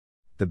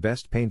The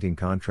best painting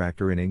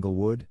contractor in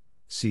Inglewood,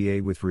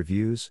 CA with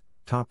reviews,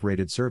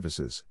 top-rated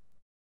services.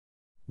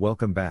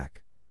 Welcome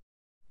back.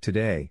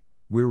 Today,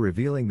 we're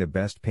revealing the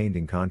best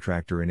painting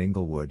contractor in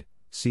Inglewood,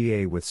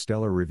 CA with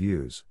stellar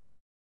reviews.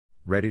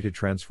 Ready to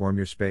transform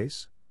your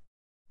space?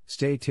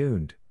 Stay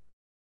tuned.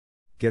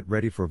 Get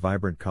ready for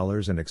vibrant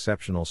colors and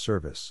exceptional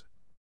service.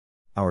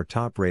 Our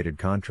top-rated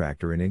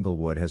contractor in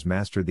Inglewood has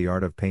mastered the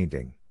art of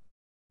painting.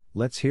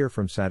 Let's hear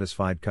from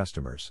satisfied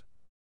customers.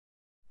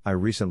 I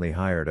recently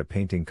hired a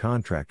painting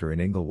contractor in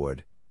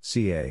Inglewood,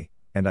 CA,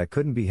 and I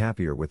couldn't be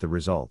happier with the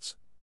results.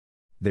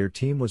 Their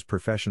team was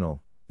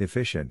professional,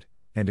 efficient,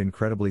 and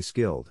incredibly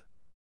skilled.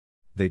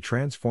 They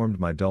transformed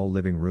my dull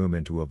living room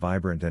into a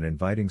vibrant and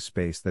inviting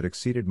space that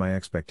exceeded my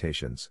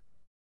expectations.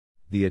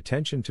 The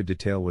attention to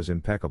detail was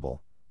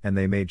impeccable, and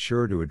they made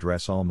sure to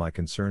address all my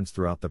concerns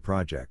throughout the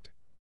project.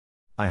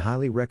 I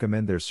highly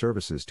recommend their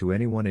services to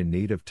anyone in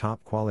need of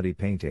top-quality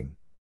painting.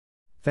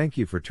 Thank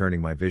you for turning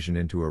my vision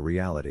into a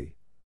reality.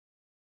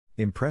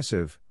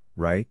 Impressive,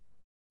 right?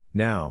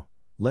 Now,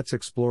 let's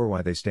explore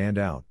why they stand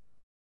out.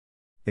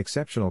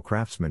 Exceptional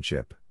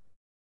craftsmanship.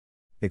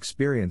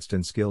 Experienced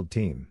and skilled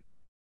team.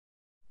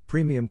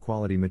 Premium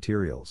quality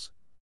materials.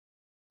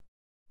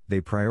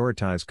 They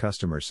prioritize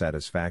customer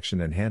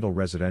satisfaction and handle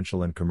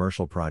residential and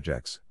commercial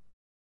projects.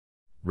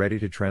 Ready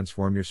to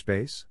transform your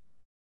space?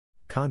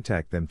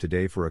 Contact them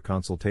today for a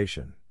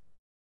consultation.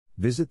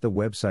 Visit the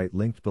website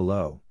linked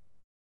below.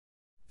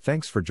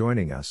 Thanks for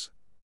joining us.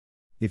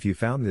 If you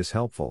found this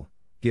helpful,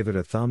 give it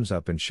a thumbs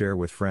up and share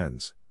with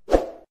friends.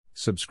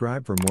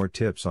 Subscribe for more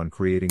tips on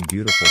creating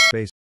beautiful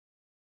spaces.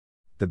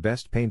 The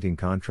best painting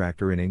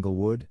contractor in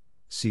Inglewood,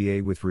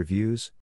 CA with reviews,